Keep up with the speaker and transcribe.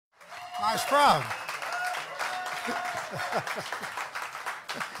Nice crowd.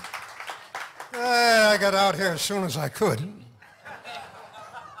 I got out here as soon as I could.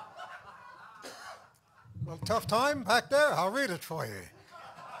 Well, tough time back there? I'll read it for you.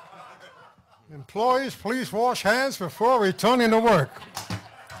 Employees, please wash hands before returning to work.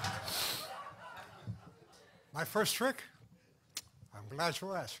 My first trick? I'm glad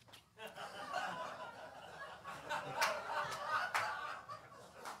you asked.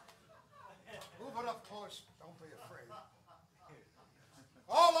 Move it up close. Don't be afraid.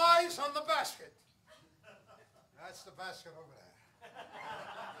 All eyes on the basket. That's the basket over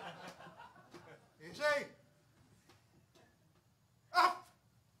there. Easy. Up.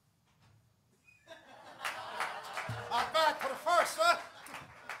 Not bad for the first, huh?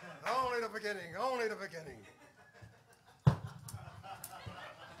 Only the beginning, only the beginning.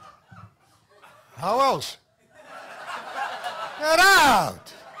 How else? Get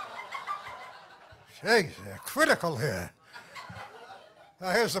out! Jeez, they're critical here.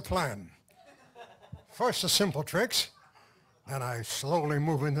 Now here's the plan. First the simple tricks, then I slowly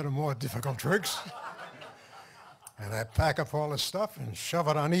move into the more difficult tricks. And I pack up all this stuff and shove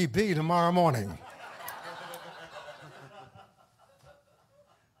it on EB tomorrow morning.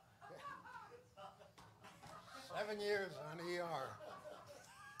 7 years on ER.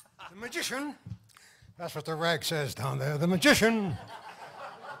 The magician, that's what the rag says down there, the magician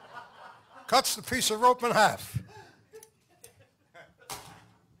cuts the piece of rope in half.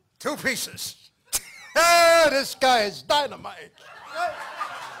 2 pieces. This guy is dynamite.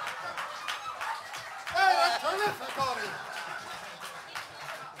 Hey, that's terrific, Audie.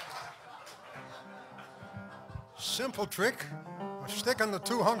 Simple trick of sticking the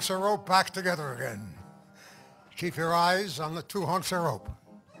 2 hunks of rope back together again. Keep your eyes on the 2 hunks of rope.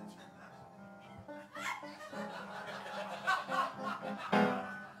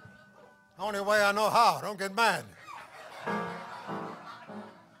 Only way I know how, don't get mad.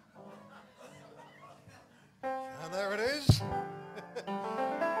 And there it is.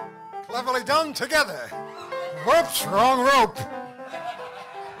 Cleverly done together. Whoops, wrong rope.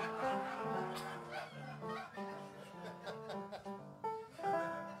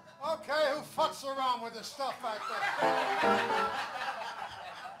 Okay, who fucks around with this stuff back there?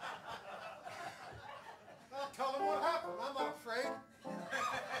 I'll tell them what happened. I'm not afraid.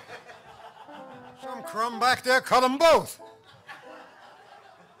 Some crumb back there cut them both.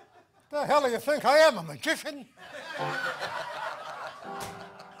 The hell do you think I am, a magician?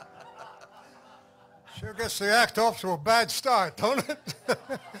 Sure gets the act off to a bad start, don't it?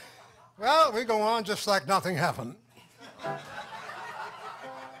 Well, we go on just like nothing happened.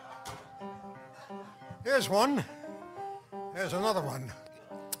 Here's one. Here's another one.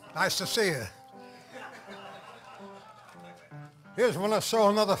 Nice to see you. Here's one I saw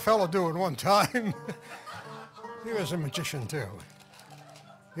another fellow do at one time. He was a magician, too.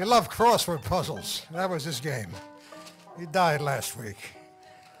 He loved crossword puzzles. That was his game. He died last week.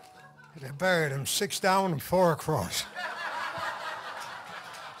 They buried him 6 down and 4 across.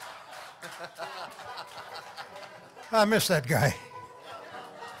 I miss that guy.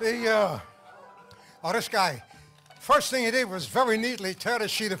 This guy, first thing he did was very neatly tear the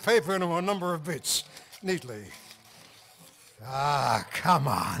sheet of paper into a number of bits. Neatly. Ah, come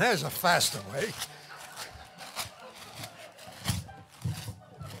on. There's a faster way.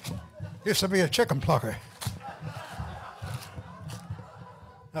 Used to be a chicken plucker.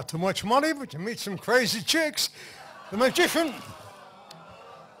 Not too much money, but you meet some crazy chicks. The magician.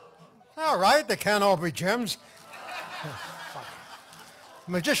 All right, they can't all be gems.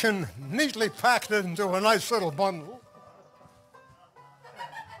 The magician neatly packed it into a nice little bundle.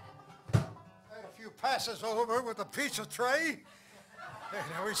 Had a few passes over with a pizza tray.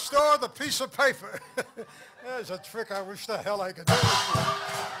 And we stored the piece of paper. There's a trick I wish the hell I could do.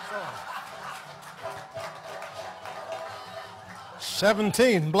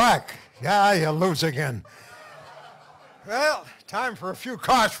 17, black. Yeah, you lose again. Well, time for a few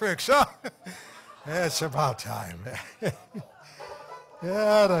card tricks, huh? It's about time.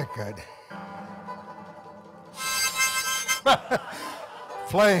 Yeah, they're good.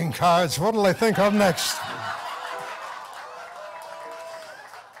 Playing cards, what'll they think of next?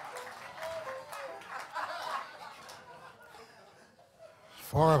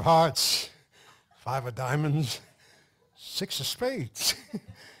 Four of hearts, 5 of diamonds, 6 of spades,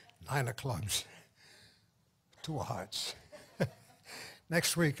 9 of clubs, 2 of hearts.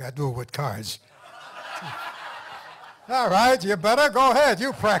 Next week I do it with cards. All right, you better go ahead,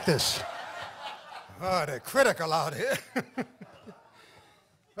 you practice. Oh, they're critical out here.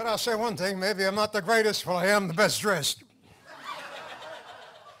 But I'll say one thing, maybe I'm not the greatest, but I am the best dressed.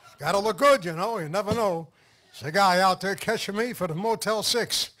 Gotta look good, you know. You never know. There's a guy out there catching me for the Motel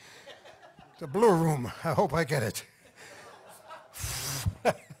 6. The Blue Room. I hope I get it.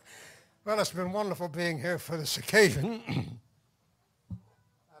 Well, it's been wonderful being here for this occasion. I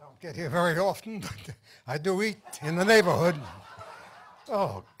don't get here very often, but I do eat in the neighborhood.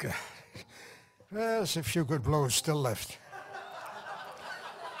 Oh, God. There's a few good blows still left.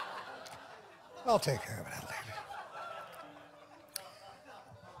 I'll take care of that later.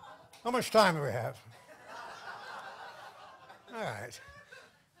 How much time do we have? All right.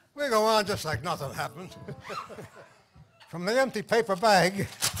 We go on just like nothing happened. From the empty paper bag,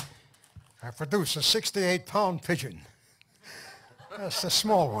 I produce a 68-pound pigeon. That's the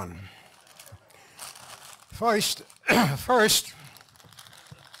small one. First, I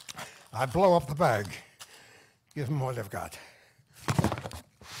blow up the bag, give them what they've got.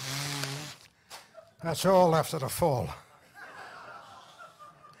 That's all after the fall.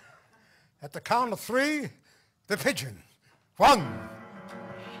 At the count of 3, the pigeon. 1,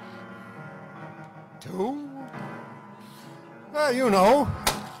 2. Well, you know.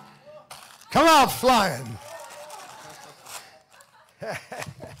 Come out flying.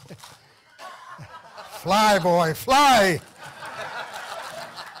 Fly, boy, fly.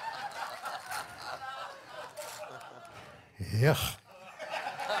 Yuck.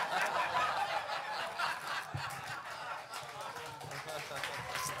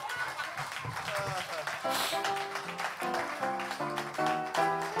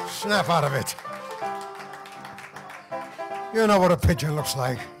 Snap out of it. You know what a pigeon looks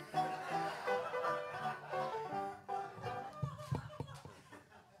like.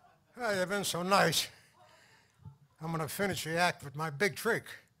 Well, you've been so nice. I'm going to finish the act with my big trick.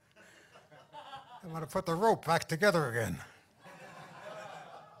 I'm going to put the rope back together again.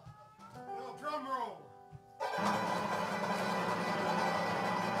 Little drum roll.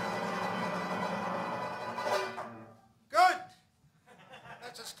 Good.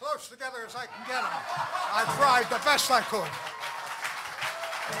 That's as close together as I can get them. I tried the best I could.